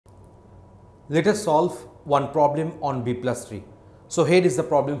Let us solve one problem on B plus tree. So here is the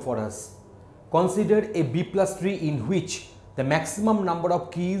problem for us. Consider a B plus tree in which the maximum number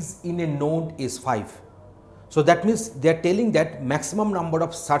of keys in a node is 5. So that means they are telling that maximum number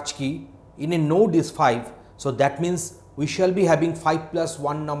of search key in a node is 5. So that means we shall be having 5 plus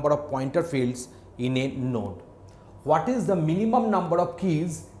 1 number of pointer fields in a node. What is the minimum number of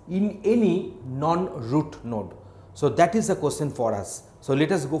keys in any non-root node? So that is the question for us. So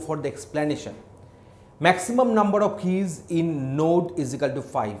let us go for the explanation. Maximum number of keys in node is equal to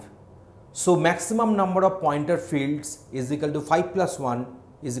 5. So maximum number of pointer fields is equal to 5 plus 1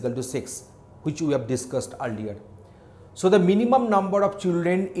 is equal to 6, which we have discussed earlier. So the minimum number of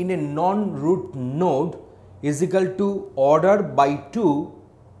children in a non-root node is equal to order by 2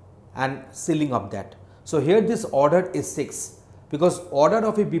 and ceiling of that. So here this order is 6 because order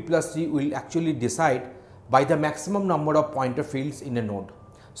of a B plus tree will actually decide by the maximum number of pointer fields in a node.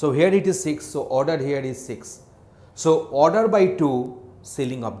 So here it is 6, so order here is 6. So order by 2,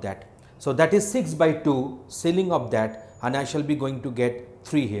 ceiling of that. So that is 6 by 2, ceiling of that, and I shall be going to get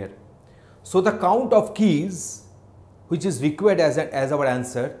 3 here. So the count of keys which is required as our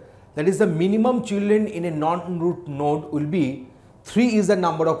answer, that is the minimum children in a non-root node will be 3 is the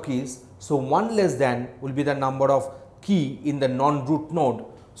number of keys. So 1 less than will be the number of key in the non-root node.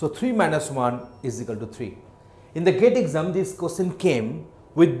 So 3 minus 1 is equal to 3. In the GATE exam, this question came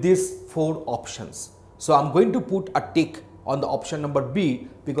with these 4 options. So I am going to put a tick on the option number B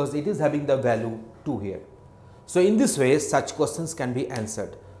because it is having the value 2 here. So in this way, such questions can be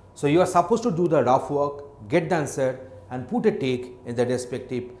answered. So you are supposed to do the rough work, get the answer and put a tick in the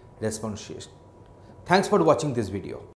respective response sheet. Thanks for watching this video.